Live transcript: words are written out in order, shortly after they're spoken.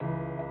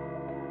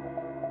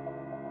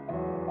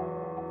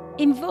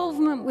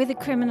Involvement with the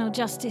criminal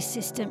justice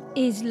system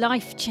is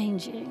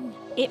life-changing.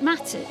 It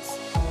matters.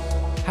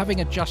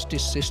 Having a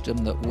justice system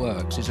that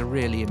works is a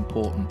really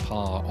important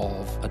part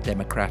of a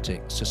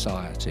democratic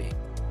society.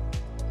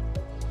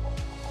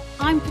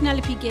 I'm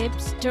Penelope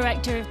Gibbs,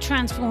 Director of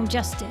Transform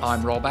Justice.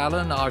 I'm Rob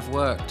Allen. I've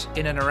worked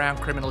in and around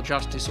criminal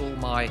justice all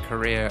my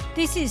career.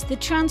 This is the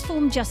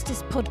Transform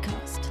Justice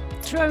podcast,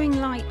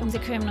 throwing light on the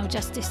criminal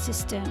justice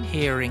system.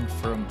 Hearing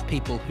from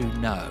people who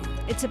know.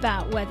 It's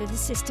about whether the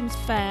system's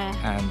fair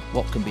and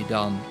what can be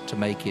done to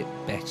make it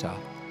better.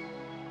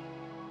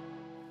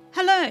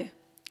 Hello.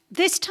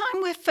 This time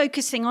we're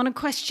focusing on a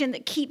question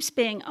that keeps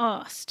being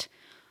asked.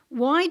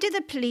 Why do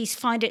the police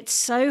find it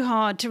so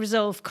hard to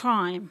resolve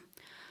crime?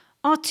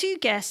 Our two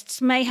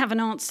guests may have an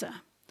answer.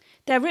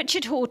 They're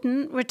Richard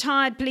Horton,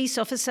 retired police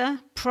officer,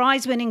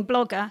 prize-winning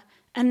blogger,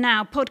 and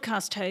now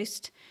podcast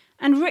host,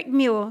 and Rick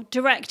Muir,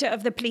 director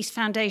of the Police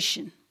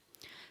Foundation.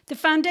 The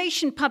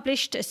Foundation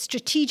published a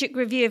strategic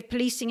review of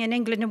policing in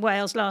England and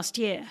Wales last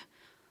year.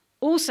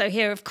 Also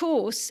here, of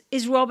course,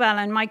 is Rob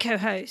Allen, my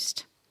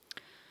co-host.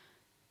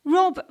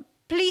 Rob,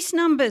 police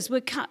numbers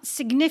were cut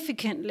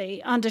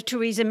significantly under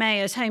Theresa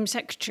May as Home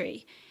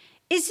Secretary.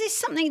 Is this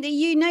something that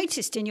you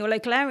noticed in your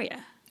local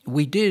area?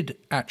 We did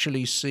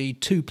actually see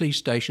 2 police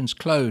stations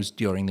closed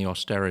during the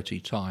austerity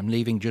time,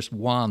 leaving just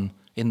one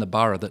in the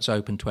borough that's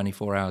open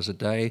 24 hours a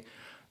day.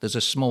 There's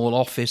a small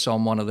office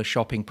on one of the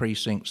shopping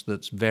precincts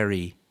that's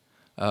very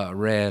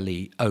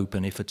rarely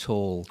open, if at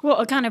all.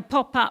 What, a kind of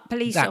pop-up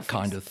police office? That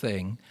kind of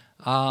thing.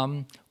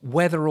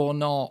 Whether or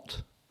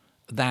not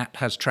that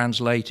has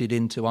translated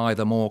into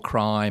either more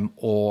crime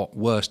or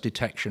worse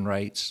detection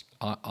rates,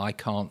 I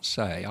can't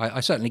say. I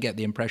certainly get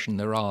the impression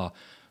there are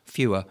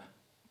fewer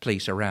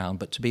police around,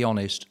 but to be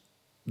honest,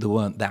 there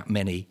weren't that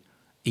many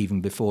even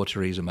before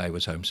Theresa May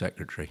was Home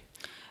Secretary.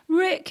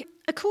 Rick,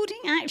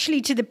 according actually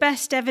to the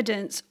best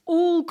evidence,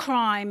 all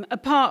crime,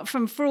 apart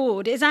from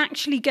fraud, is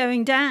actually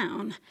going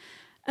down.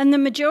 And the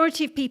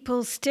majority of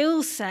people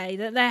still say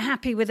that they're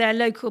happy with their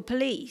local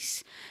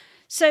police.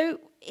 So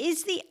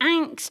is the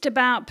angst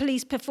about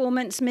police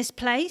performance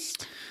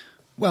misplaced?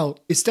 Well,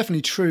 it's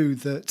definitely true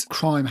that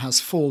crime has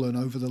fallen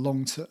over the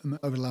long term.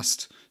 Over the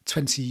last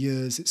 20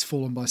 years, it's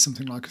fallen by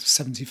something like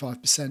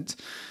 75%.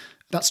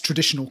 That's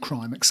traditional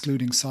crime,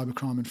 excluding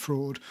cybercrime and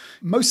fraud.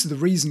 Most of the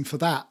reason for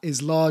that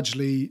is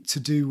largely to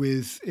do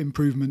with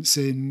improvements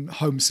in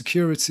home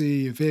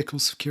security, vehicle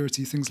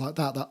security, things like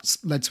that.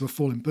 That's led to a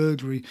fall in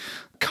burglary,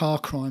 car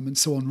crime and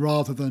so on,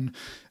 rather than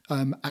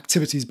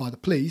activities by the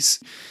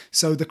police.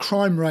 So the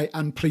crime rate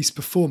and police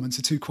performance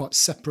are two quite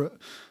separate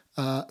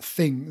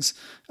things.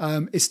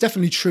 It's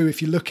definitely true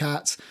if you look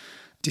at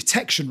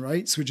detection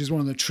rates, which is one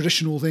of the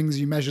traditional things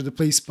you measure the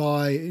police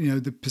by,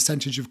 the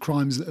percentage of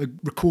crimes that are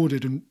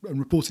recorded and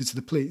reported to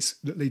the police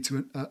that lead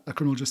to a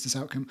criminal justice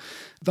outcome.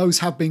 Those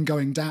have been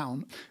going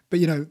down. But,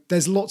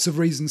 there's lots of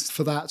reasons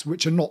for that,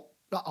 which are not,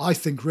 I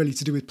think, really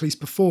to do with police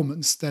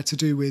performance. They're to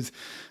do with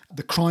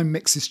the crime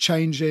mix is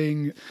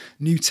changing,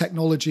 new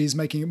technologies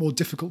making it more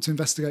difficult to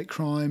investigate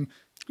crime.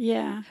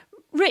 Yeah.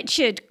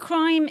 Richard,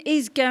 crime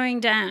is going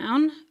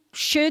down.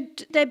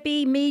 Should there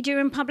be media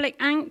and public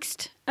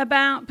angst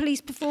about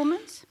police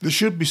performance? There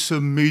should be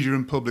some media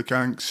and public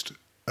angst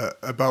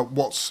about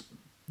what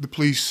the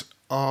police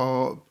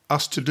are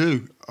asked to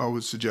do, I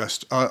would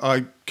suggest.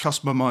 I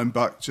cast my mind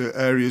back to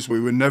areas we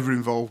were never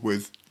involved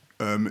with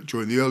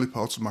during the early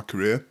parts of my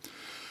career,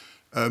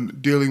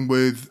 dealing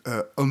with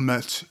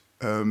unmet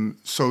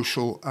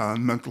social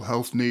and mental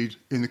health need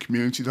in the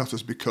community. That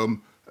has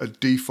become a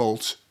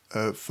default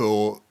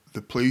for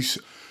the police.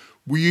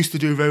 We used to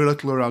do very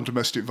little around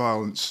domestic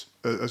violence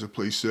as a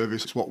police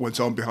service. It's what went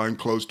on behind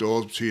closed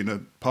doors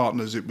between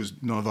partners. It was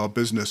none of our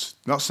business.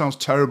 That sounds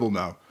terrible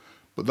now,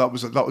 but that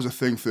was a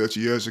thing 30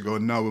 years ago,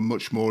 and now we're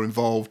much more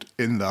involved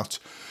in that.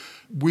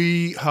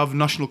 We have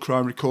national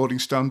crime recording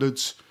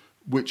standards,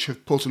 which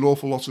have put an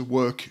awful lot of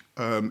work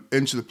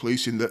into the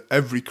police in that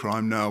every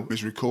crime now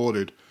is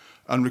recorded,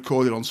 and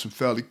recorded on some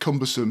fairly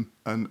cumbersome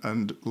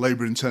and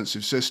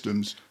labour-intensive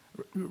systems.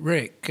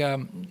 Rick,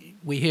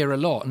 we hear a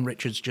lot, and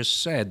Richard's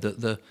just said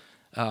that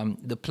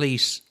the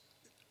police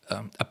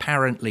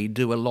apparently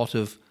do a lot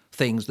of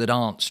things that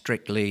aren't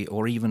strictly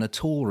or even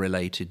at all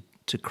related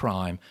to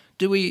crime.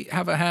 Do we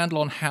have a handle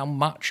on how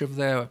much of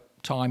their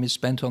time is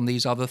spent on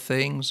these other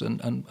things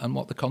and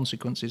what the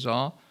consequences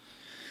are?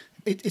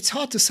 It's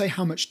hard to say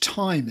how much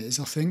time is,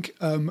 I think.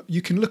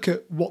 You can look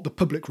at what the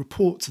public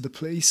report to the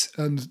police,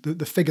 and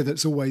the figure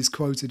that's always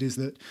quoted is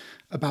that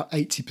about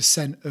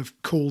 80% of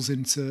calls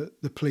into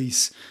the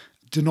police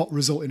do not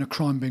result in a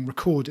crime being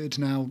recorded.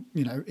 Now,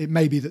 it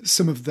may be that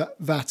some of that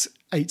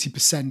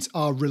 80%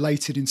 are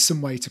related in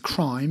some way to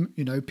crime.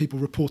 People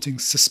reporting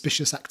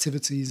suspicious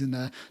activities in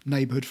their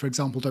neighbourhood, for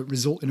example, don't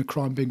result in a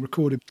crime being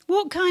recorded.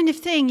 What kind of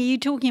thing are you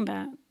talking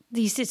about?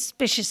 these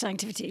suspicious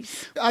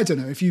activities? I don't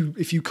know. If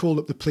you call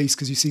up the police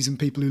because you see some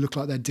people who look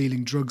like they're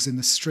dealing drugs in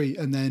the street,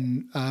 and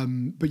then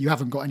but you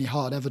haven't got any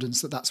hard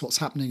evidence that that's what's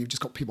happening, you've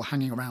just got people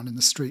hanging around in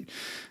the street.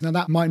 Now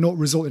that might not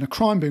result in a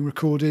crime being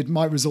recorded,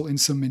 might result in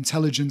some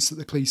intelligence that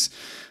the police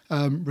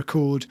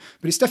record.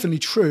 But it's definitely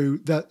true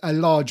that a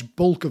large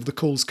bulk of the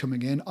calls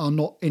coming in are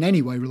not in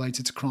any way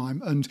related to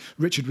crime. And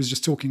Richard was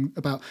just talking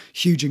about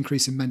huge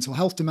increase in mental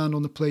health demand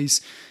on the police,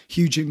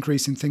 huge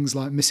increase in things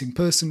like missing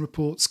person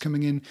reports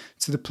coming in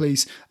to the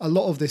police. A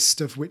lot of this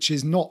stuff which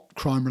is not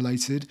crime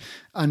related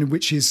and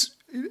which is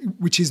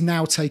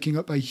now taking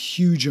up a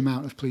huge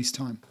amount of police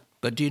time.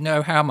 But do you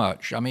know how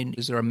much? I mean,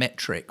 is there a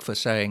metric for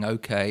saying,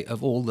 OK,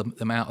 of all the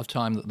amount of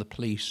time that the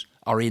police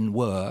are in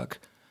work,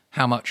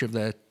 how much of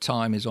their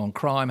time is on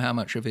crime, how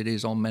much of it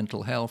is on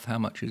mental health, how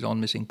much is on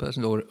missing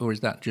persons, or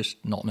is that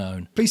just not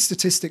known? Police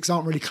statistics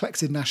aren't really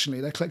collected nationally,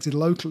 they're collected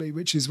locally,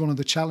 which is one of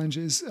the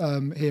challenges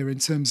here in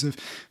terms of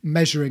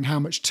measuring how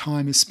much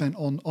time is spent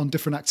on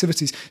different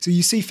activities. So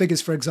you see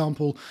figures, for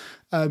example,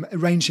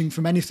 ranging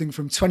from anything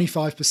from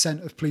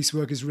 25% of police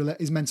work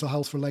is mental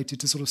health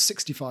related to sort of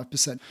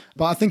 65%.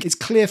 But I think it's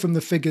clear from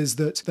the figures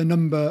that the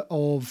number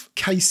of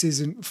cases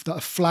that are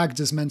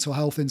flagged as mental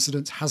health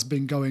incidents has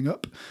been going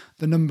up.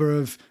 The number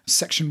of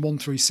Section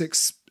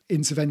 136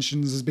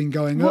 interventions has been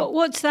going up.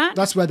 What's that?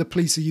 That's where the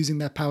police are using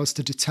their powers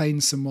to detain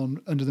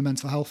someone under the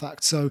Mental Health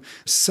Act. So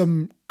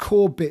some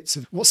core bits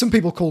of what some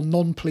people call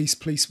non-police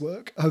police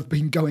work have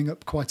been going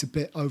up quite a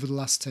bit over the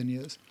last 10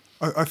 years.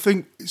 I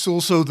think it's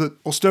also that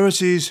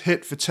austerity is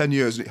hit for 10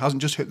 years and it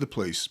hasn't just hit the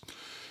police.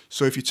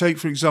 So if you take,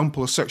 for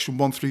example, a Section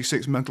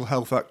 136 Mental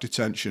Health Act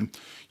detention,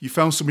 you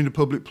found somebody in a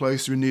public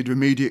place who in need of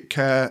immediate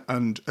care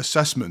and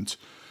assessment.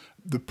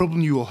 The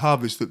problem you will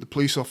have is that the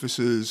police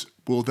officers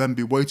will then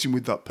be waiting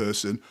with that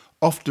person,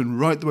 often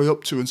right the way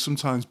up to and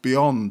sometimes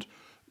beyond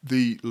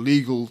the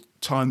legal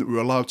time that we're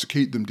allowed to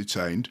keep them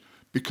detained,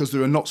 because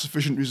there are not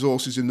sufficient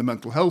resources in the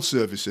mental health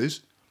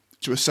services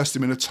to assess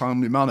them in a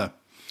timely manner.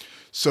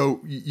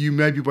 So you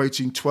may be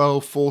waiting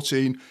 12,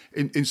 14,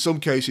 in some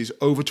cases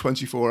over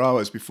 24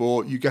 hours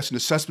before you get an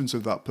assessment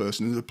of that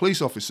person. As a police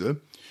officer,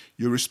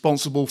 you're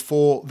responsible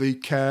for the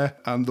care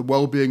and the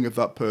well-being of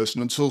that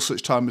person until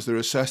such time as they're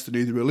assessed and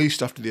either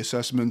released after the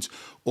assessment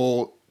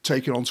or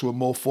taken onto a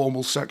more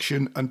formal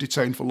section and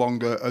detained for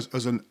longer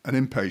as an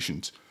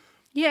inpatient.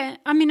 Yeah,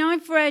 I mean,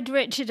 I've read,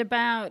 Richard,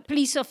 about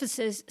police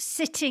officers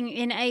sitting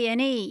in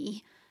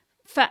A&E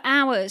for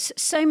hours,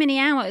 so many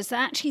hours,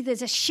 that actually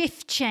there's a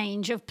shift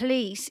change of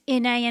police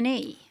in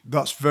A&E.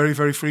 That's very,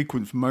 very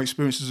frequent. From my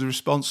experience as a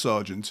response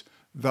sergeant,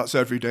 that's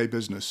everyday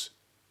business.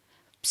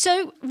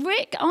 So,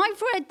 Rick,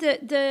 I've read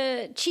that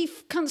the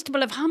Chief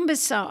Constable of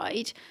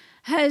Humberside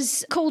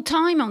has called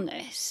time on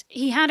this.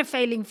 He had a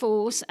failing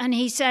force and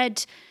he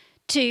said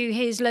to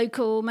his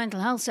local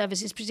mental health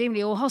services,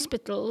 presumably, or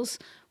hospitals,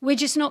 we're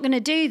just not going to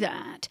do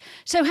that.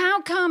 So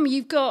how come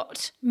you've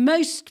got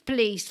most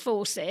police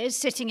forces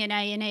sitting in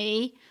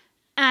A&E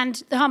and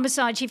the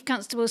Humberside Chief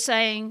Constable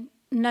saying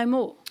no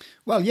more?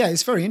 Well, yeah,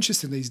 it's very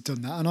interesting that he's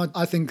done that. And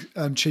I think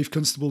chief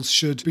constables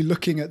should be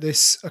looking at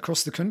this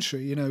across the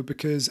country,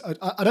 because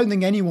I don't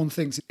think anyone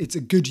thinks it's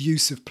a good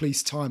use of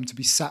police time to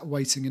be sat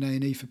waiting in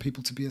A&E for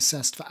people to be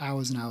assessed for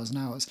hours and hours and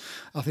hours.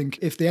 I think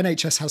if the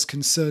NHS has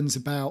concerns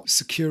about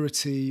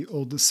security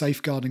or the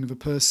safeguarding of a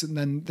person,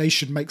 then they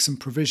should make some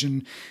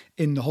provision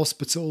in the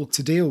hospital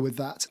to deal with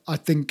that. I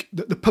think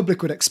that the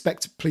public would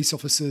expect police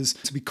officers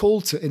to be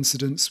called to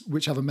incidents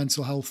which have a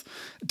mental health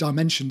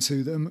dimension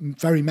to them.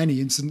 Very many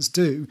incidents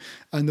do.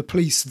 And the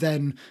police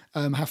then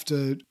have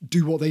to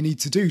do what they need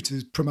to do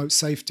to promote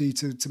safety,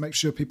 to make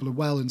sure people are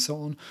well and so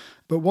on.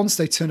 But once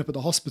they turn up at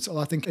the hospital,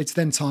 I think it's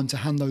then time to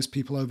hand those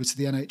people over to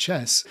the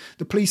NHS.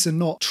 The police are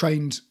not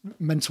trained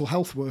mental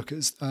health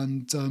workers,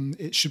 and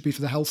it should be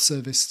for the health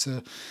service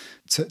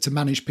to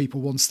manage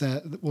people once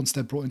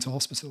they're brought into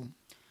hospital.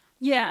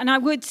 Yeah, and I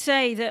would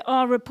say that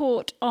our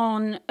report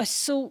on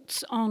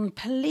assaults on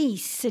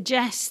police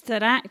suggests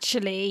that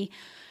actually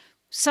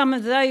some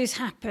of those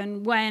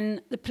happen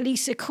when the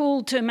police are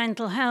called to a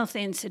mental health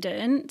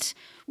incident,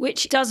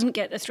 which doesn't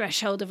get the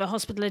threshold of a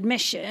hospital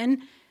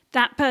admission.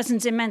 That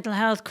person's in mental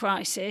health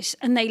crisis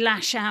and they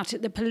lash out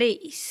at the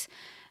police.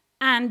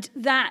 And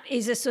that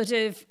is a sort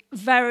of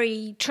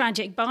very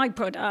tragic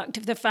byproduct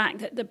of the fact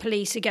that the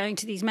police are going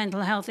to these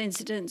mental health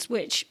incidents,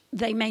 which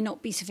they may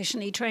not be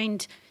sufficiently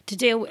trained to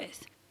deal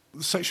with.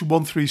 Section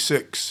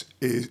 136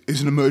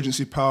 is an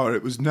emergency power.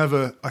 It was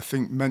never, I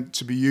think, meant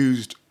to be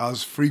used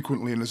as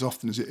frequently and as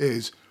often as it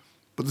is,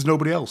 but there's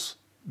nobody else.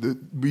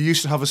 We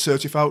used to have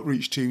assertive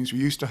outreach teams. We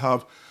used to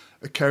have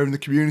a care in the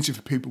community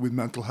for people with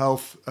mental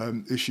health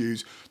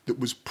issues that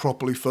was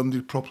properly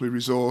funded, properly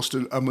resourced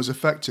and was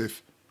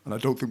effective. And I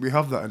don't think we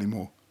have that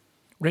anymore.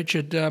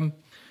 Richard,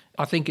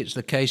 I think it's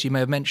the case, you may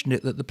have mentioned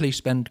it, that the police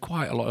spend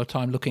quite a lot of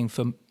time looking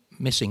for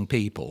missing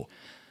people.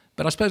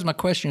 But I suppose my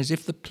question is,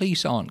 if the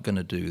police aren't going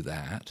to do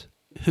that,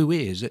 who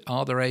is?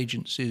 Are there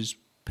agencies,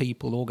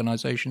 people,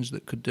 organisations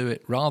that could do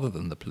it rather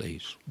than the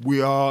police?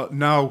 We are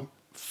now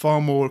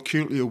far more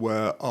acutely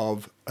aware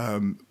of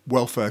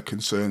welfare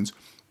concerns.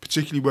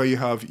 particularly where you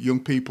have young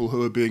people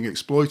who are being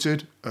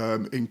exploited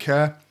in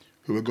care,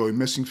 who are going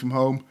missing from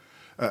home.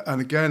 And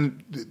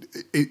again,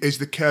 is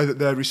the care that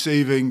they're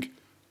receiving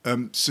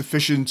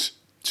sufficient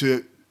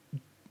to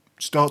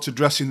start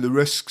addressing the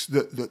risks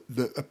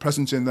that are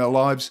present in their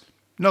lives?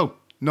 No,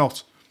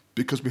 not,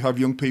 because we have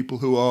young people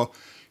who are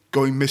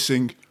going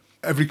missing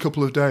every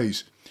couple of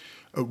days.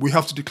 We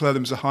have to declare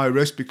them as a high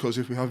risk, because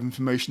if we have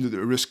information that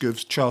they're at risk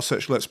of child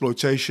sexual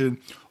exploitation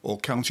or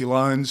county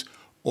lines,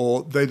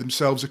 or they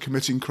themselves are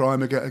committing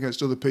crime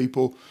against other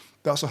people,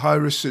 that's a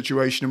high-risk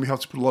situation, and we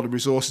have to put a lot of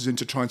resources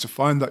into trying to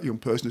find that young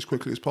person as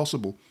quickly as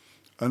possible.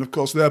 And, of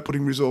course, they're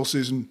putting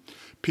resources, and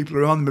people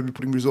around them may be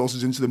putting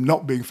resources into them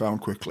not being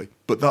found quickly.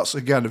 But that's,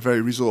 again, a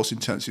very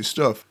resource-intensive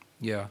stuff.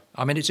 Yeah.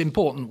 I mean, it's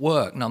important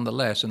work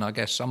nonetheless, and I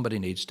guess somebody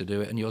needs to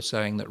do it, and you're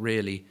saying that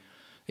really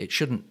it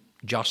shouldn't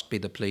just be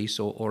the police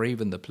or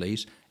even the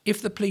police.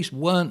 If the police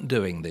weren't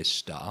doing this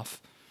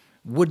stuff,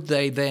 would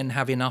they then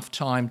have enough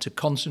time to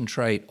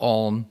concentrate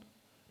on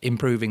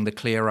improving the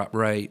clear-up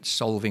rates,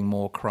 solving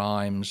more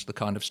crimes, the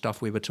kind of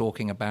stuff we were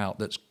talking about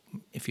that's,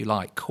 if you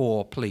like,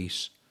 core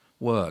police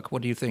work?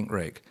 What do you think,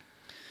 Rick?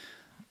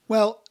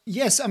 Well,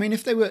 yes. I mean,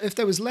 if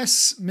there was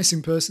less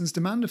missing persons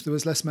demand, if there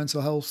was less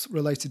mental health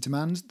related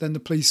demand, then the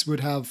police would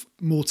have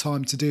more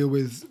time to deal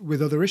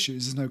with other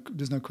issues.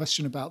 There's no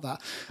question about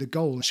that. The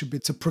goal should be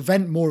to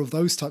prevent more of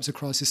those types of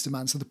crisis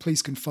demands, so the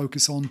police can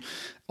focus on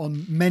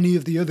many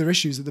of the other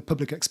issues that the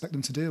public expect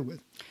them to deal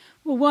with.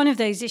 Well, one of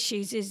those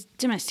issues is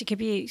domestic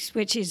abuse,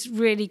 which has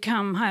really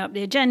come high up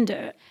the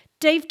agenda.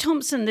 Dave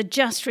Thompson, the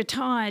just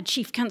retired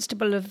Chief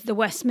Constable of the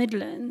West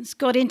Midlands,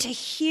 got into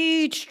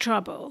huge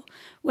trouble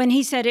when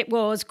he said it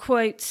was,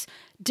 quotes,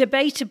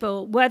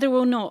 debatable whether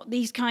or not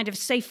these kind of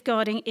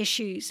safeguarding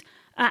issues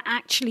are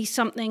actually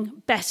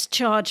something best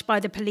charged by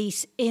the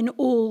police in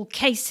all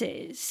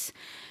cases.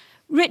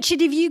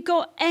 Richard, have you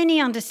got any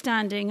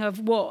understanding of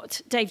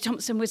what Dave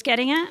Thompson was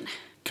getting at?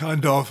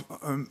 Kind of.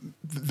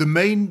 The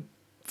main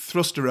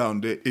thrust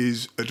around it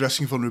is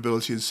addressing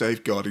vulnerability and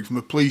safeguarding. From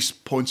a police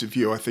point of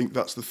view, I think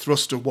that's the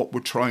thrust of what we're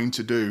trying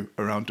to do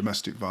around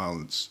domestic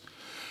violence.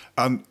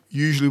 And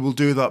usually we'll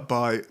do that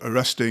by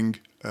arresting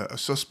a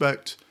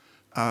suspect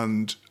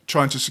and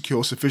trying to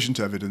secure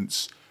sufficient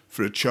evidence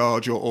for a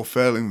charge, or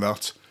failing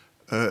that,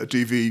 a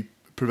DV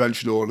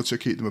prevention order to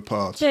keep them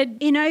apart. But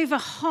in over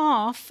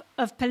half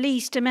of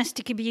police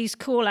domestic abuse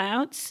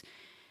call-outs,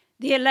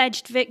 the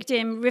alleged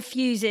victim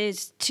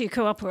refuses to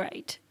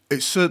cooperate.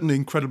 It's certainly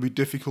incredibly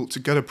difficult to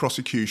get a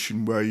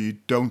prosecution where you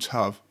don't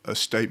have a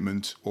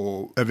statement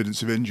or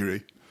evidence of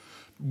injury.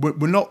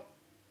 We're not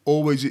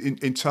always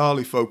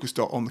entirely focused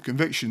on the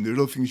conviction. There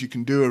are other things you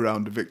can do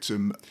around a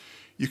victim.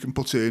 You can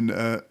put in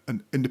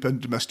an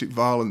independent domestic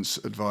violence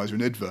advisor,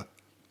 an IDVA.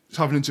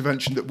 Have an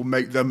intervention that will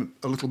make them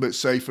a little bit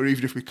safer,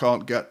 even if we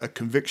can't get a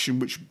conviction,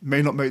 which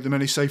may not make them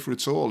any safer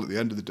at all at the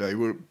end of the day.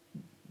 We're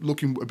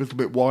looking a little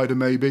bit wider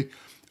maybe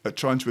at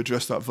trying to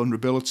address that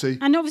vulnerability.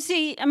 And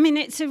obviously, I mean,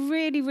 it's a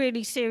really,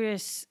 really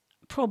serious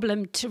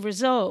problem to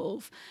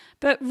resolve.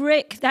 But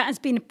Rick, that has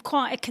been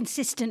quite a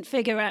consistent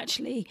figure,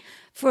 actually,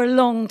 for a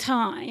long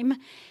time.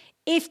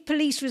 If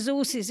police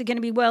resources are going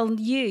to be well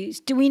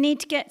used, do we need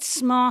to get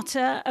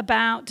smarter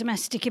about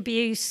domestic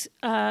abuse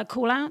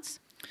call-outs?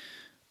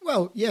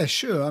 Well, yeah,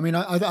 sure. I mean,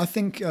 I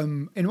think,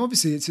 and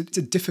obviously it's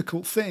a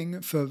difficult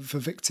thing for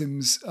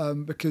victims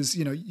because,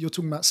 you know, you're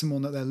talking about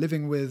someone that they're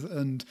living with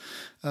and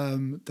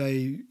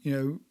they,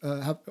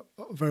 have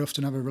very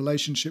often have a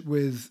relationship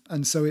with.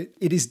 And so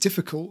it is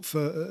difficult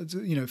for,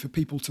 for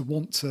people to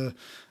want to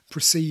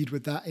proceed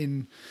with that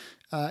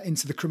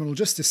into the criminal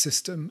justice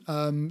system.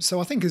 So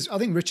I think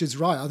Richard's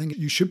right. I think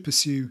you should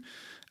pursue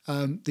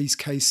these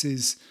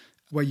cases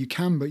where you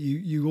can, but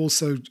you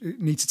also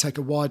need to take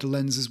a wider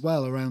lens as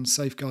well around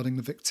safeguarding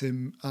the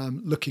victim,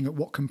 looking at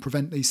what can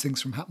prevent these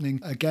things from happening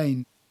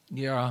again.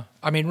 Yeah.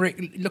 I mean,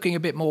 Rick, looking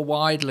a bit more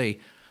widely,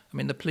 I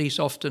mean, the police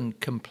often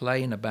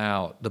complain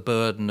about the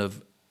burden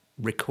of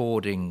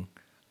recording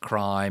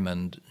crime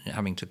and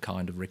having to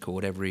kind of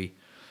record every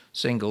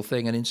single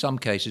thing. And in some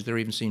cases, there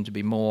even seem to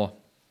be more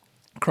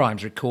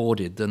crimes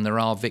recorded than there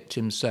are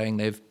victims saying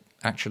they've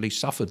actually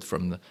suffered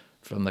from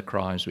the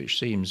crimes, which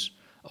seems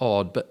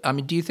odd. But, I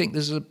mean, do you think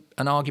there's an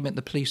argument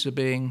the police are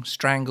being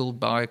strangled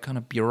by a kind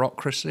of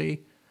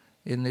bureaucracy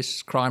in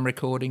this crime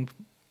recording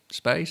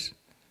space?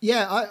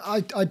 Yeah,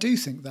 I do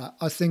think that.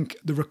 I think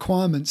the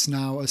requirements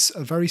now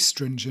are very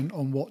stringent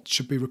on what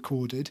should be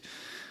recorded.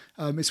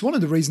 It's one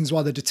of the reasons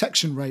why the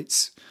detection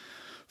rates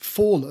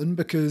fallen,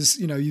 because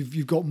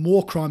you've got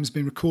more crimes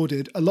being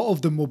recorded. A lot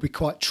of them will be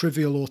quite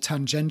trivial or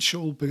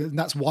tangential, and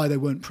that's why they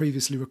weren't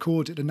previously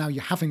recorded, and now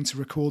you're having to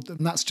record them,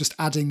 and that's just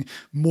adding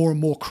more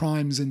and more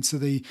crimes into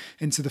the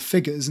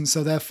figures, and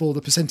so therefore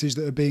the percentage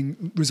that are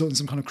being result in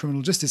some kind of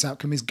criminal justice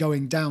outcome is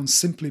going down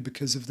simply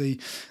because of the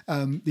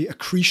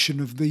accretion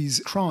of these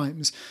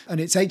crimes. And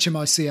it's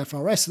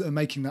HMICFRS that are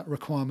making that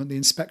requirement, the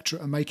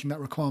inspectorate are making that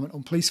requirement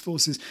on police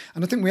forces,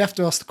 and I think we have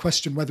to ask the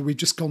question whether we've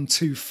just gone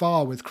too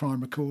far with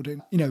crime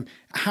recording.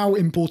 how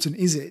important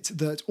is it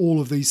that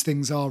all of these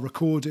things are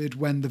recorded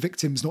when the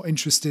victim's not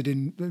interested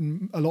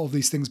in a lot of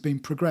these things being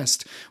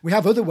progressed? We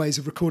have other ways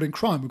of recording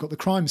crime. We've got the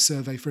crime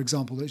survey, for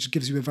example, which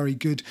gives you a very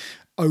good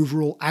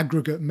overall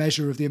aggregate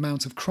measure of the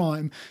amount of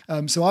crime.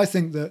 So I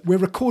think that we're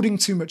recording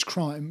too much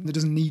crime that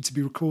doesn't need to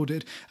be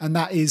recorded, and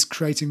that is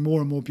creating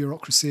more and more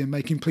bureaucracy and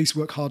making police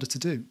work harder to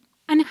do.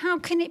 And how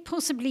can it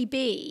possibly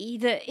be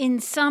that in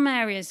some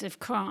areas of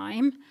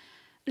crime,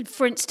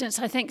 for instance,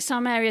 I think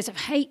some areas of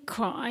hate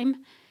crime,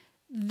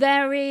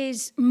 there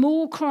is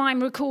more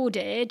crime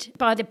recorded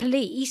by the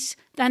police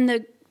than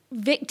the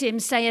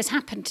victims say has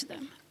happened to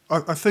them?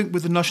 I think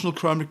with the National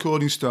Crime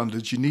Recording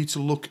Standards, you need to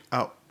look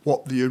at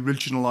what the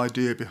original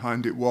idea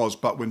behind it was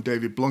back when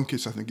David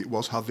Blunkett, I think it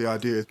was, had the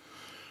idea.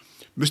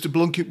 Mr.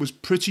 Blunkett was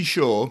pretty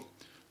sure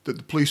that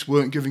the police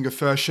weren't giving a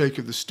fair shake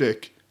of the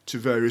stick to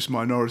various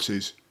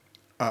minorities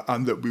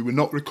and that we were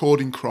not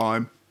recording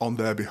crime on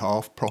their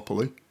behalf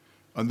properly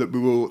and that we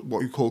were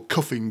what we call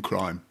cuffing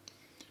crime.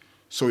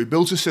 So he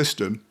built a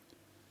system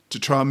to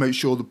try and make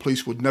sure the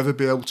police would never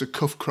be able to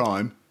cuff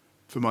crime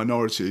for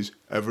minorities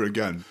ever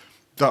again.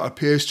 That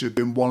appears to have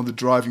been one of the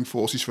driving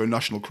forces for a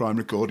national crime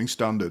recording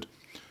standard.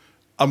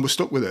 And we're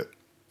stuck with it.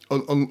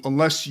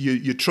 Unless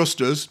you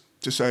trust us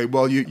to say,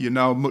 well, you're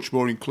now much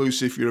more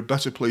inclusive, you're a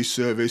better police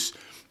service,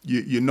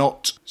 you're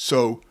not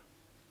so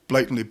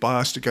blatantly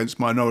biased against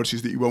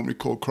minorities that you won't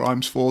record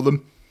crimes for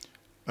them.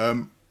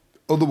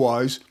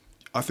 Otherwise,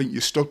 I think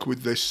you're stuck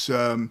with this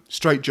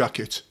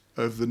straitjacket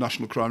of the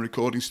National Crime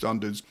Recording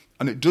Standards.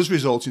 And it does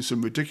result in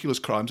some ridiculous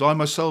crimes. I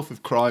myself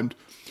have crimed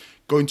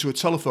going to a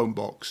telephone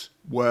box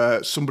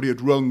where somebody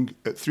had rung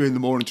at 3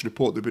 a.m. to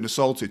report they'd been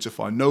assaulted, to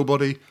find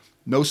nobody,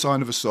 no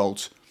sign of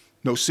assault,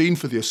 no scene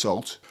for the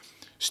assault,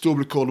 still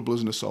recordable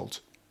as an assault.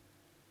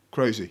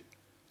 Crazy.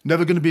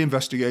 Never going to be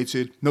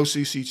investigated, no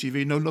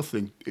CCTV, no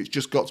nothing. It's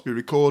just got to be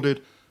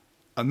recorded,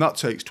 and that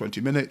takes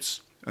 20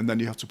 minutes, and then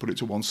you have to put it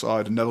to one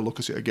side and never look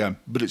at it again.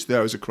 But it's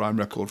there as a crime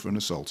record for an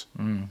assault.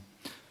 Mm.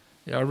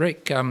 Yeah,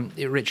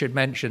 Richard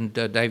mentioned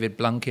David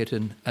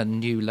Blunkett and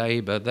New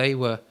Labour. They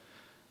were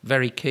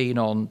very keen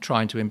on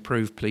trying to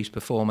improve police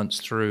performance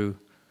through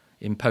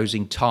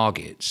imposing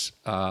targets.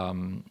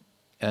 And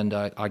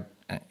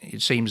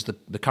it seems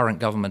that the current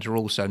government are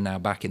also now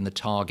back in the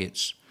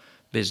targets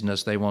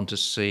business. They want to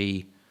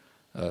see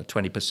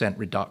 20%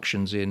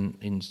 reductions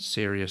in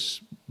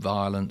serious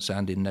violence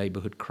and in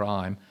neighbourhood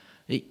crime.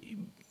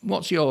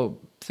 What's your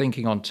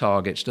thinking on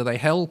targets? Do they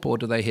help or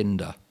do they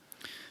hinder?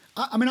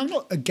 I mean, I'm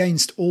not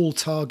against all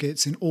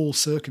targets in all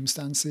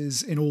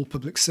circumstances, in all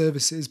public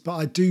services, but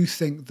I do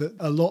think that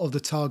a lot of the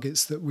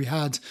targets that we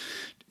had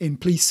in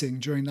policing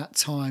during that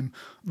time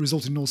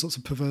resulted in all sorts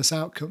of perverse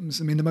outcomes.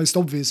 I mean, the most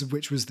obvious of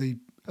which was the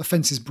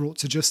offences brought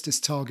to justice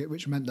target,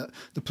 which meant that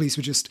the police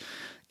were just,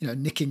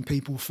 nicking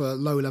people for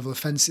low-level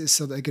offences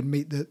so they could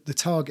meet the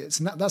targets.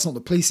 And that's not the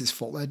police's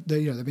fault.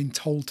 They're being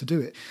told to do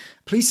it.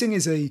 Policing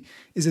is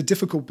a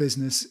difficult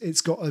business.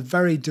 It's got a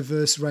very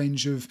diverse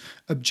range of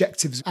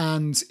objectives,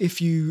 and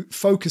if you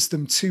focus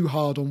them too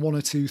hard on one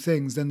or two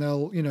things, then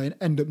they'll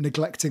end up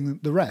neglecting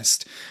the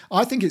rest.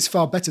 I think it's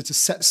far better to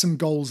set some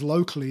goals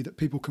locally that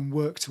people can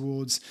work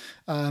towards,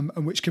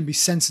 and which can be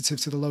sensitive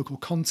to the local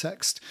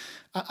context.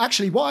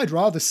 Actually, what I'd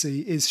rather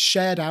see is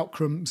shared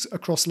outcomes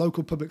across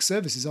local public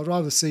services. I'd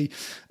rather see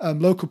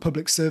local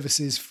public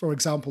services, for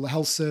example, the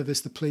health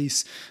service, the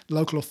police,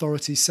 local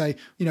authorities say,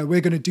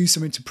 we're going to do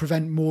something to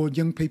prevent more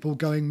young people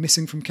going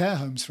missing from care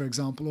homes, for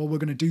example, or we're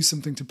going to do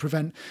something to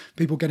prevent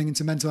people getting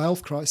into mental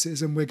health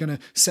crises, and we're going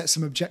to set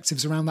some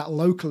objectives around that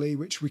locally,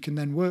 which we can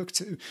then work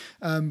to.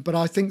 But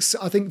I think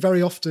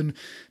very often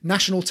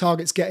national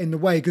targets get in the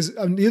way, because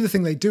the other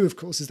thing they do, of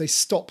course, is they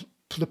stop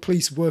the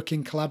police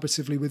working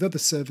collaboratively with other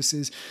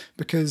services,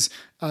 because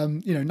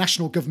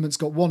national government's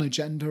got one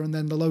agenda and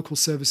then the local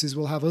services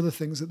will have other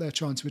things that they're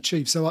trying to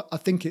achieve. So I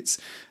think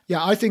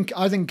I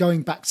think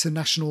going back to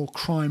national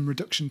crime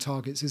reduction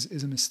targets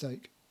is a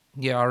mistake.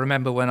 Yeah, I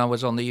remember when I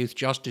was on the Youth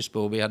Justice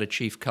Board, we had a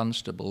chief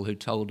constable who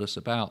told us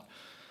about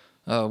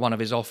one of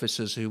his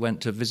officers who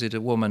went to visit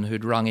a woman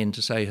who'd rung in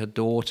to say her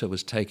daughter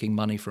was taking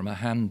money from a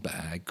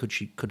handbag.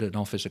 Could an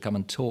officer come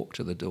and talk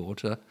to the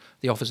daughter?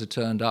 The officer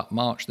turned up,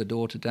 marched the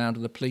daughter down to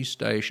the police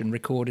station,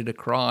 recorded a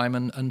crime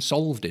and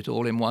solved it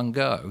all in one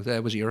go.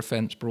 There was your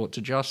offence brought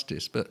to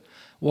justice, but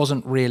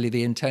wasn't really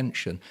the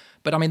intention.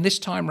 But I mean, this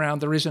time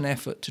round, there is an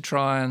effort to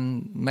try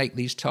and make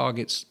these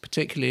targets,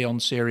 particularly on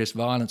serious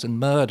violence and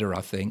murder,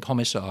 I think,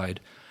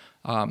 homicide.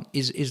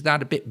 Is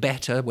that a bit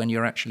better when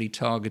you're actually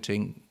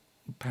targeting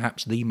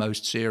perhaps the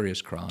most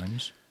serious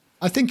crimes?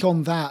 I think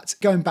on that,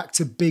 going back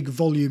to big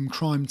volume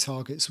crime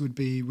targets would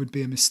be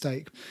a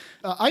mistake.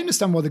 I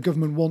understand why the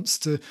government wants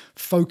to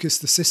focus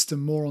the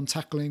system more on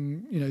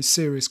tackling,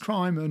 serious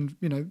crime,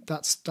 and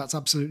that's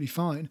absolutely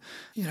fine.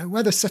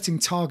 Whether setting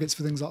targets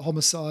for things like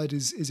homicide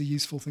is a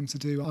useful thing to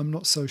do, I'm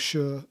not so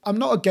sure. I'm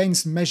not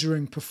against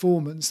measuring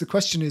performance. The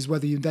question is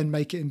whether you then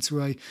make it into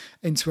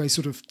a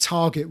sort of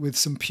target with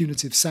some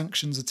punitive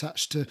sanctions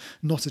attached to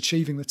not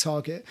achieving the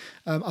target.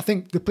 I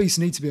think the police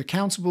need to be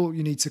accountable.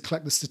 You need to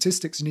collect the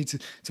statistics. You need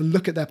to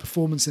look at their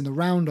performance in the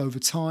round over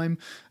time.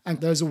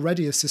 And there's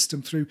already a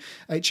system through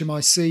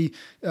HMIC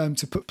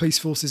to put police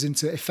forces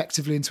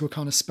effectively into a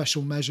kind of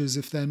special measures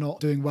if they're not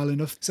doing well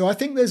enough. So I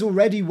think there's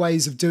already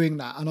ways of doing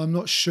that, and I'm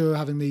not sure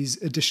having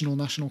these additional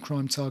national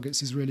crime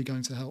targets is really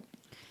going to help.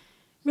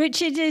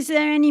 Richard, is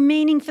there any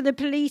meaning for the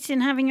police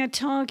in having a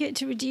target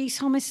to reduce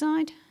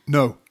homicide?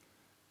 No.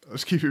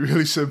 Let's keep it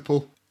really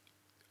simple.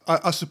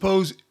 I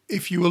suppose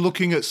if you were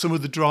looking at some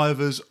of the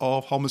drivers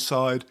of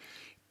homicide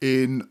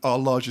in our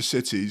larger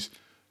cities,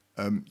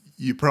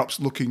 you're perhaps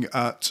looking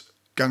at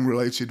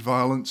gang-related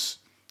violence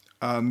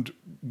and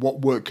what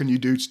work can you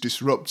do to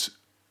disrupt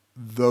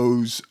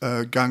those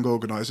gang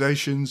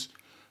organisations,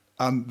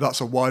 and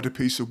that's a wider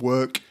piece of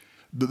work.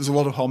 But there's a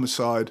lot of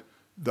homicide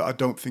that I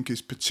don't think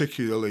is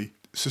particularly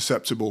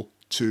susceptible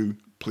to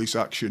police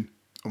action,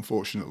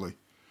 unfortunately.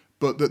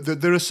 But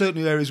there are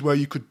certainly areas where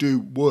you could do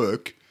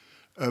work,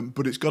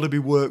 but it's got to be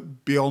work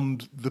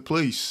beyond the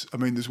police. I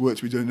mean, there's work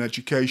to be done in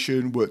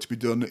education, work to be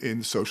done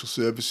in social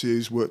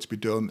services, work to be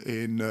done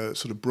in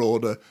sort of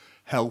broader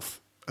health.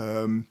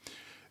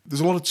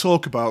 There's a lot of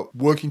talk about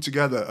working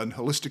together and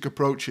holistic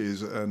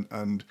approaches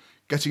and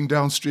getting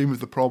downstream of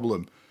the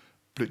problem,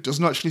 but it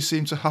doesn't actually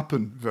seem to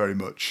happen very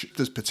much.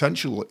 There's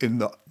potential in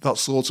that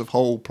sort of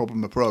whole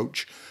problem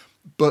approach,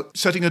 but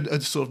setting a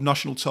sort of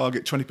national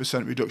target,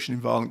 20% reduction in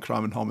violent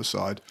crime and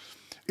homicide,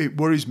 it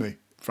worries me,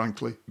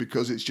 frankly,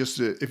 because if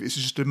it's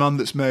just a demand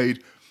that's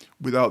made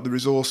without the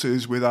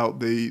resources, without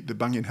the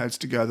banging heads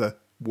together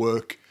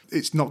work,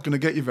 it's not going to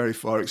get you very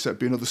far except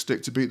be another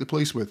stick to beat the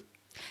police with.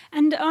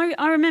 And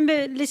I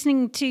remember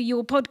listening to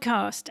your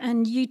podcast,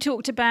 and you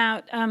talked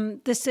about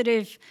the sort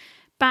of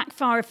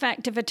backfire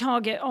effect of a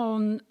target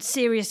on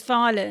serious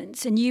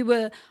violence, and you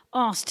were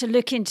asked to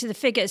look into the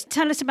figures.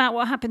 Tell us about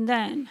what happened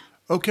then.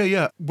 Okay,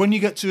 yeah. When you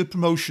get to a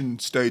promotion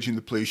stage in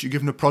the police, you're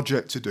given a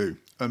project to do.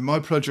 And my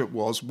project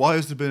was, why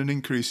has there been an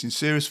increase in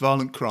serious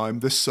violent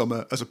crime this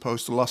summer as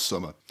opposed to last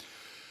summer?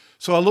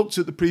 So I looked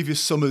at the previous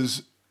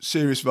summer's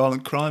serious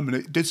violent crime, and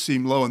it did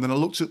seem low. And then I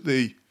looked at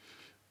the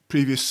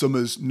previous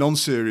summer's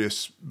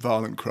non-serious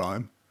violent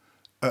crime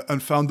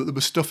and found that there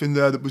was stuff in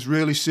there that was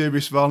really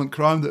serious violent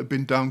crime that had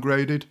been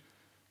downgraded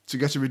to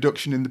get a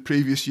reduction in the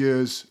previous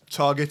year's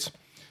target.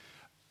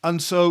 And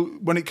so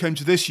when it came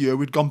to this year,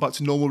 we'd gone back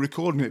to normal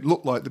recording. It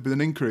looked like there'd been an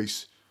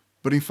increase.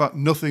 But in fact,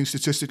 nothing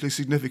statistically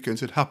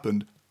significant had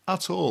happened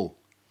at all.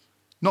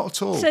 Not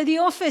at all. So the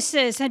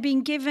officers had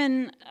been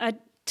given a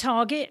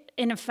target,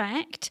 in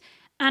effect,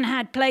 and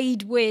had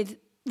played with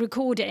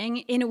recording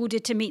in order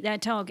to meet their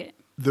target.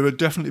 There had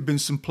definitely been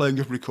some playing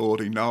of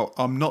recording. Now,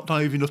 I'm not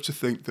naive enough to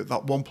think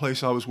that one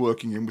place I was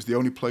working in was the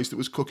only place that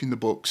was cooking the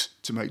books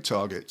to make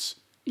targets.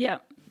 Yeah.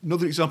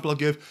 Another example I'll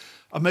give,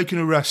 I make an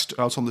arrest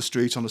out on the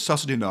street on a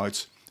Saturday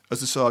night as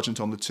the sergeant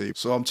on the team.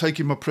 So I'm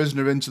taking my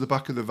prisoner into the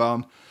back of the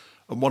van,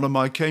 and one of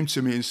mine came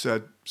to me and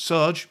said,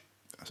 "Sarge,"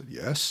 I said,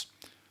 "Yes."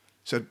 He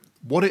said,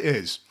 "What it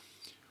is,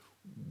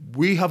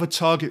 we have a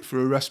target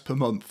for arrest per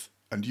month,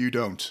 and you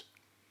don't."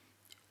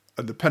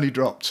 And the penny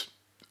dropped.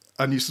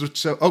 And you sort of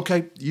say,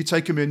 "Okay, you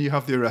take him in, you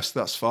have the arrest,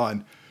 that's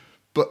fine."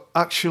 But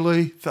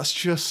actually, that's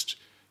just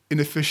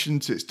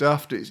inefficient, it's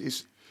daft,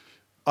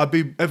 I'd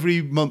be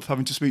every month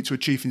having to speak to a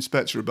chief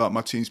inspector about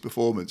my team's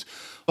performance.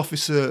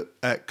 Officer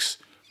X,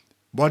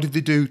 why did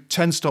they do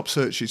 10 stop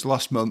searches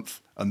last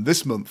month and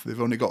this month they've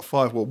only got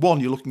 5? Well,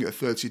 one, you're looking at a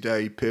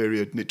 30-day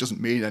period and it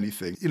doesn't mean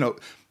anything.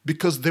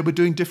 Because they were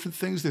doing different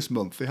things this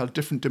month. They had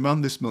different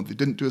demand this month. They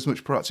didn't do as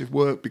much proactive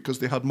work because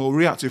they had more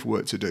reactive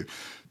work to do.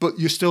 But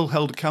you're still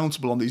held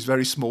accountable on these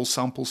very small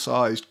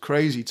sample-sized,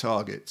 crazy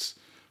targets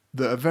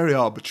that are very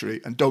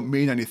arbitrary and don't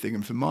mean anything,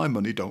 and for my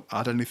money don't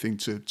add anything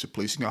to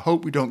policing. I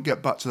hope we don't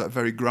get back to that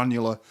very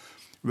granular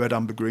red,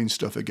 amber, green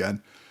stuff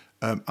again.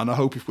 And I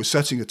hope if we're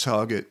setting a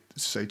target,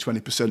 say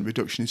 20%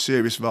 reduction in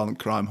serious violent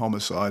crime,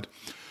 homicide,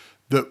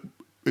 that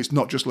it's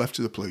not just left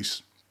to the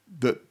police,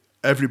 that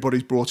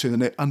everybody's brought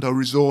in and are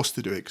resourced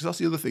to do it. Because that's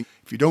the other thing.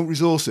 If you don't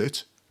resource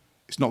it,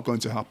 it's not going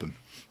to happen.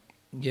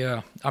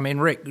 Yeah. I mean,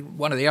 Rick,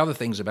 one of the other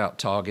things about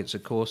targets,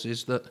 of course,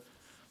 is that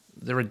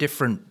there are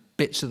different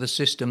bits of the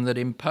system that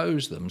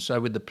impose them. So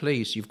with the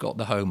police, you've got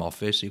the Home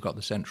Office, you've got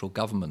the central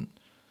government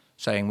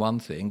saying one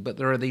thing, but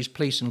there are these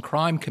police and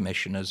crime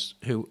commissioners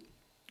who,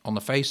 on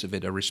the face of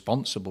it, are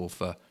responsible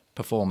for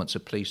performance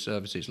of police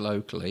services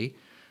locally.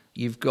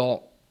 You've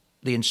got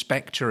the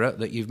inspectorate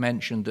that you've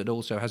mentioned that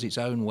also has its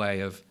own way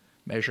of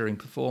measuring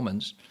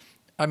performance.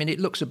 I mean, it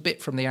looks a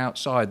bit from the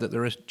outside that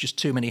there are just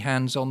too many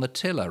hands on the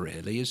tiller,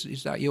 really.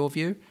 Is that your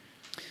view?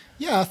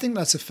 Yeah, I think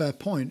that's a fair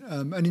point.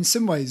 And in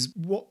some ways,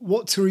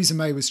 what Theresa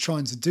May was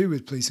trying to do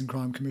with police and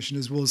crime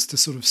commissioners was to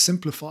sort of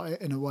simplify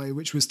it in a way,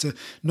 which was to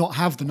not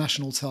have the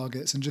national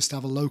targets and just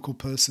have a local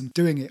person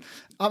doing it.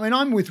 I mean,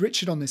 I'm with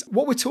Richard on this.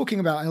 What we're talking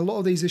about in a lot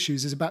of these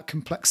issues is about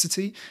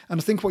complexity.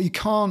 And I think what you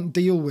can't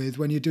deal with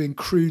when you're doing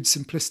crude,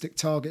 simplistic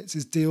targets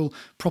is deal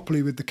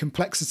properly with the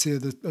complexity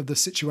of the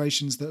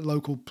situations that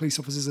local police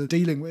officers are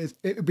dealing with.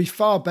 It would be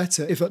far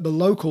better if at the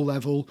local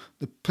level,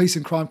 the police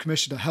and crime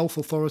commissioner, health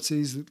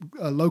authorities,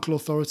 local local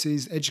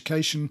authorities,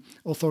 education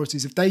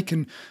authorities, if they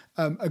can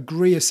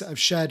agree a set of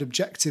shared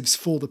objectives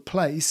for the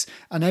place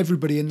and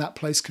everybody in that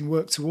place can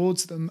work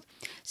towards them.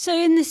 So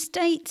in the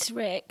States,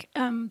 Rick,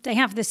 they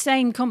have the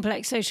same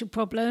complex social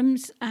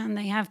problems and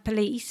they have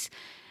police.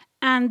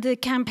 And the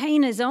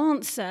campaigners'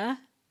 answer,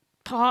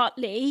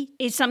 partly,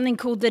 is something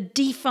called the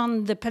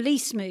defund the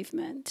police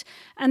movement.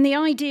 And the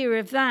idea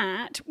of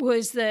that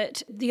was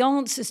that the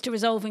answers to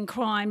resolving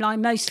crime lie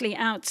mostly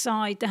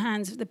outside the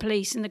hands of the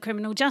police and the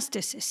criminal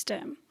justice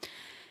system.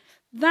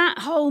 That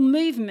whole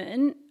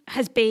movement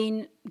has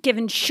been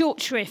given short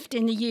shrift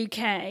in the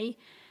UK,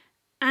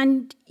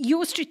 and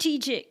your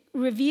strategic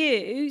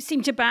review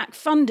seemed to back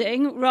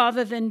funding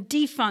rather than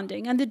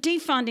defunding. And the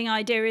defunding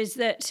idea is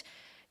that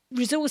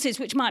resources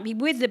which might be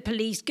with the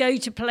police go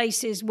to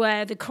places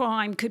where the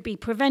crime could be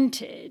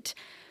prevented.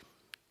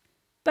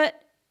 But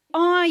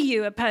are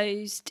you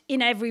opposed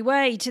in every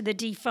way to the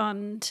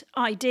defund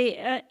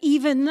idea,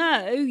 even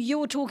though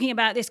you're talking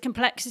about this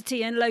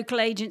complexity and local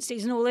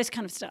agencies and all this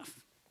kind of stuff?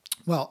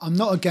 Well, I'm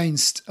not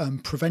against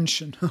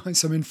prevention,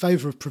 so I'm in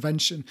favour of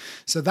prevention.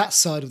 So that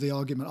side of the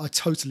argument I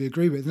totally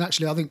agree with. And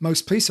actually, I think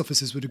most police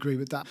officers would agree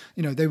with that.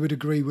 You know, they would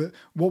agree with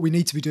what we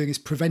need to be doing is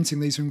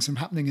preventing these things from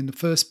happening in the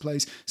first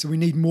place. So we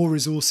need more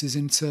resources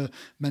into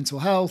mental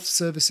health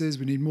services,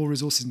 we need more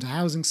resources into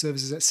housing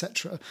services,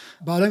 etc.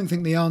 But I don't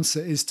think the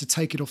answer is to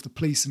take it off the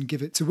police and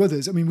give it to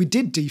others. I mean, we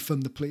did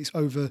defund the police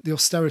over the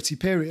austerity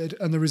period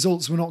and the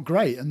results were not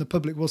great and the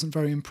public wasn't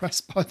very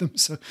impressed by them.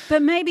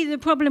 But maybe the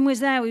problem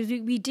was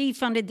we defunded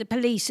the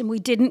police and we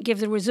didn't give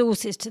the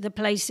resources to the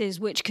places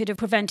which could have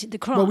prevented the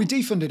crime. Well, we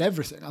defunded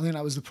everything. I think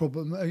that was the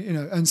problem,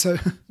 and so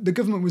the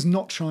government was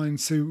not trying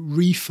to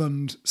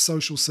refund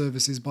social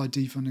services by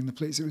defunding the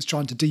police. It was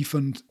trying to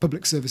defund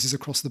public services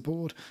across the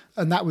board,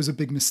 and that was a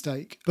big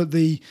mistake. But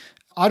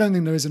I don't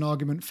think there is an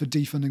argument for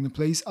defunding the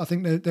police. I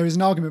think there is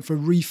an argument for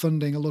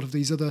refunding a lot of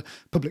these other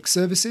public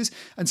services.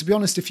 And to be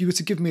honest, if you were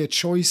to give me a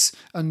choice,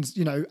 and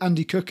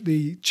Andy Cook,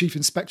 the chief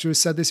inspector, has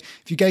said this,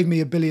 if you gave me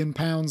 £1 billion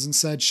and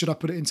said, should I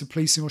put it into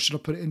policing or should I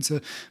put it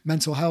into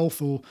mental health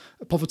or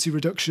poverty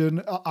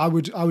reduction, I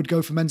would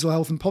go for mental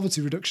health and poverty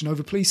reduction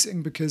over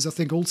policing, because I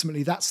think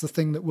ultimately that's the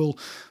thing that will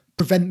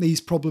prevent these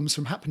problems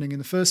from happening in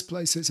the first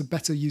place. So it's a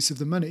better use of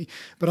the money.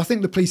 But I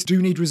think the police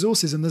do need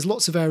resources, and there's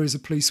lots of areas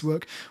of police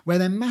work where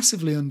they're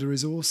massively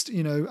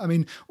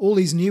under-resourced. All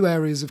these new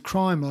areas of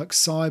crime like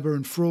cyber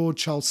and fraud,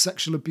 child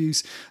sexual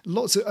abuse,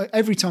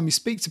 every time you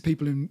speak to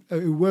people who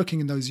are working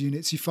in those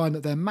units, you find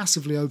that they're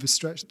massively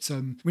overstretched.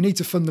 We need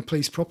to fund the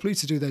police properly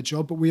to do their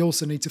job, but we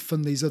also need to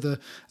fund these other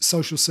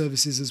social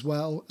services as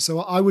well. So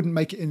I wouldn't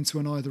make it into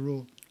an either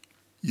or.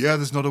 Yeah,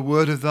 there's not a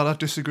word of that I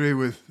disagree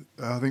with.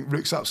 I think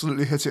Rick's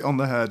absolutely hit it on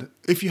the head.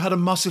 If you had a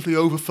massively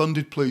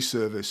overfunded police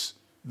service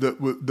that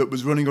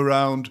was running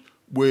around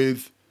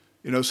with,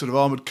 sort of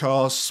armoured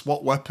cars,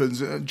 SWAT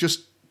weapons,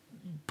 just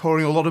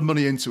pouring a lot of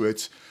money into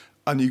it,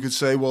 and you could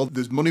say, well,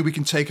 there's money we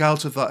can take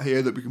out of that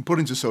here that we can put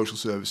into social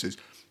services,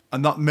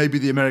 and that may be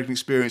the American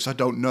experience. I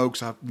don't know,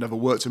 because I've never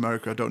worked in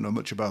America. I don't know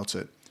much about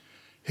it.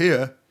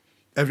 Here,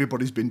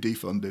 everybody's been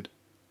defunded.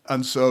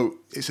 And so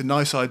it's a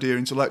nice idea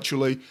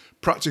intellectually.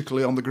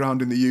 Practically on the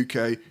ground in the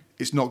UK,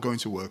 it's not going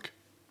to work.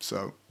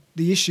 So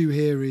the issue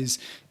here is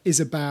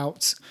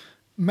about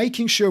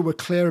making sure we're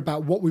clear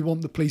about what we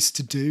want the police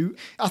to do.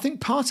 I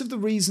think part of the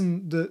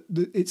reason that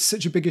it's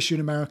such a big issue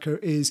in America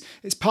is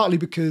it's partly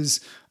because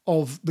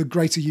of the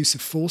greater use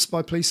of force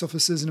by police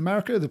officers in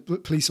America, the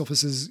police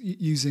officers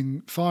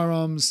using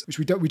firearms, which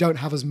we don't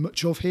have as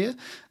much of here.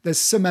 There's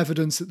some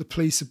evidence that the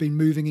police have been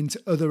moving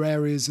into other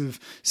areas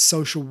of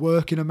social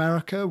work in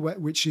America,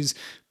 which is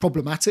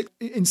problematic.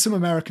 In some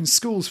American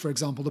schools, for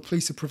example, the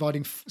police are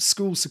providing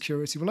school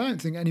security. Well, I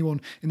don't think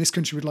anyone in this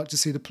country would like to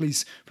see the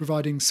police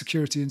providing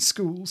security in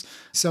schools.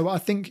 So I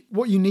think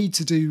what you need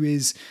to do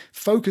is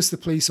focus the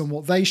police on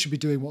what they should be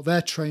doing, what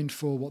they're trained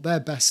for, what they're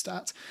best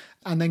at,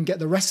 and then get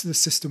the rest of the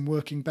system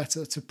working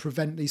better to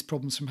prevent these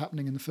problems from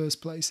happening in the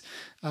first place.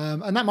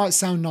 And that might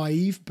sound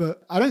naive,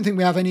 but I don't think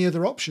we have any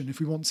other option if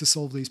we want to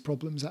solve these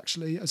problems,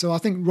 actually. So I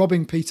think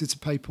robbing Peter to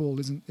pay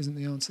Paul isn't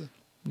the answer.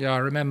 Yeah, I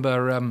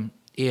remember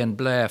Ian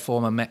Blair,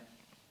 former Met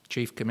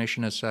Chief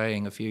Commissioner,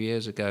 saying a few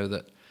years ago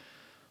that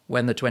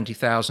when the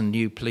 20,000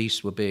 new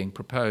police were being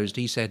proposed,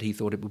 he said he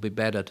thought it would be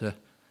better to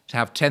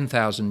have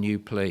 10,000 new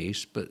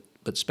police,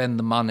 but spend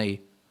the money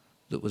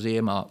that was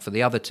earmarked for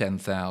the other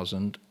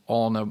 10,000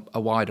 on a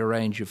wider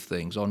range of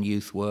things, on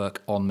youth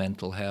work, on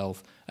mental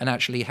health, and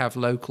actually have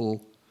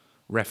local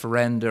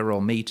referenda or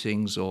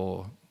meetings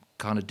or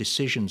kind of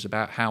decisions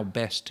about how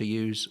best to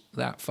use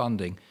that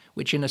funding,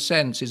 which in a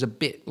sense is a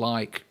bit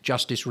like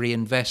justice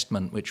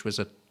reinvestment, which was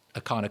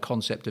a kind of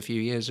concept a few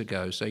years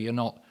ago. So you're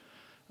not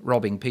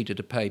robbing Peter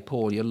to pay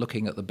Paul, you're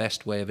looking at the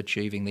best way of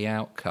achieving the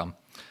outcome.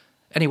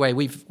 Anyway,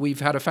 we've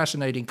had a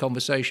fascinating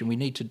conversation. We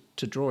need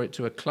to draw it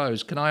to a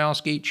close. Can I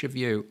ask each of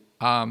you,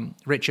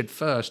 Richard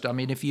first, I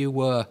mean, if you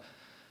were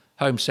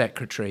Home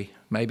Secretary,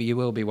 maybe you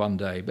will be one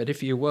day, but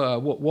if you were,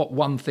 what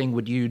one thing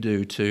would you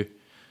do to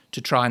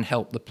try and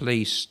help the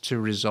police to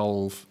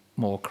resolve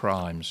more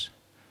crimes?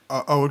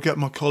 I would get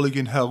my colleague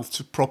in health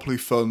to properly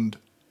fund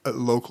at the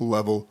local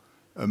level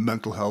a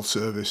mental health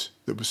service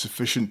that was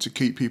sufficient to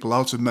keep people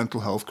out of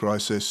mental health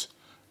crisis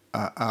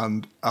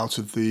and out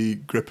of the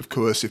grip of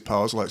coercive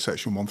powers like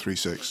Section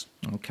 136.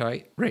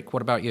 Okay. Rick,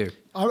 what about you?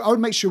 I would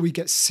make sure we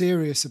get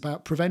serious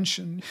about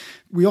prevention.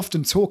 We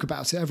often talk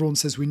about it. Everyone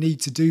says we need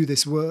to do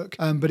this work,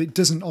 but it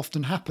doesn't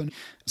often happen.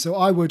 So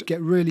I would get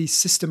really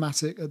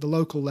systematic at the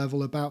local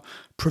level about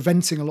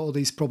preventing a lot of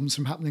these problems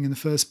from happening in the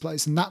first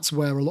place. And that's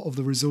where a lot of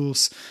the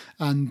resource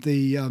and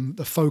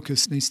the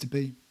focus needs to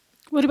be.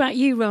 What about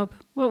you, Rob?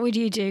 What would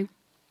you do?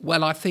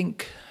 Well, I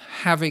think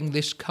having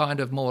this kind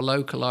of more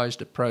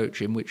localised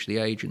approach in which the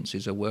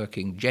agencies are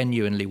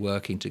genuinely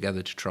working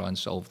together to try and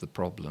solve the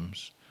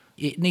problems.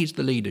 It needs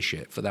the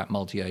leadership for that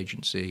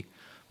multi-agency.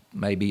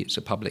 Maybe it's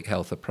a public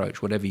health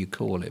approach, whatever you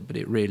call it, but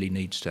it really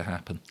needs to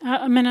happen.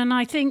 And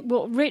I think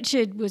what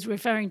Richard was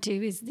referring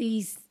to is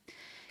these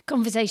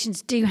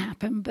conversations do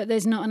happen, but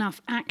there's not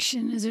enough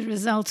action as a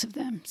result of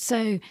them.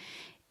 So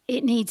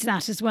it needs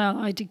that as well,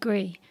 I'd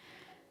agree.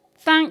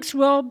 Thanks,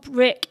 Rob,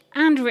 Rick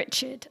and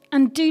Richard.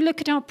 And do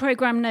look at our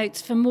programme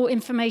notes for more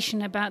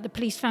information about the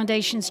Police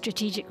Foundation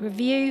Strategic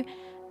Review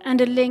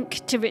and a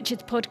link to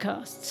Richard's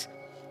podcasts.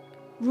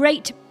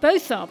 Rate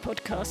both our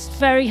podcasts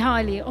very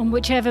highly on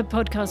whichever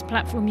podcast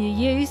platform you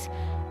use,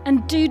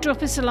 and do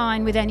drop us a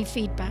line with any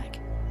feedback.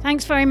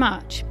 Thanks very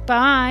much.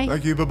 Bye.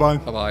 Thank you. Bye-bye.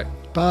 Bye-bye.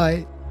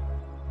 Bye.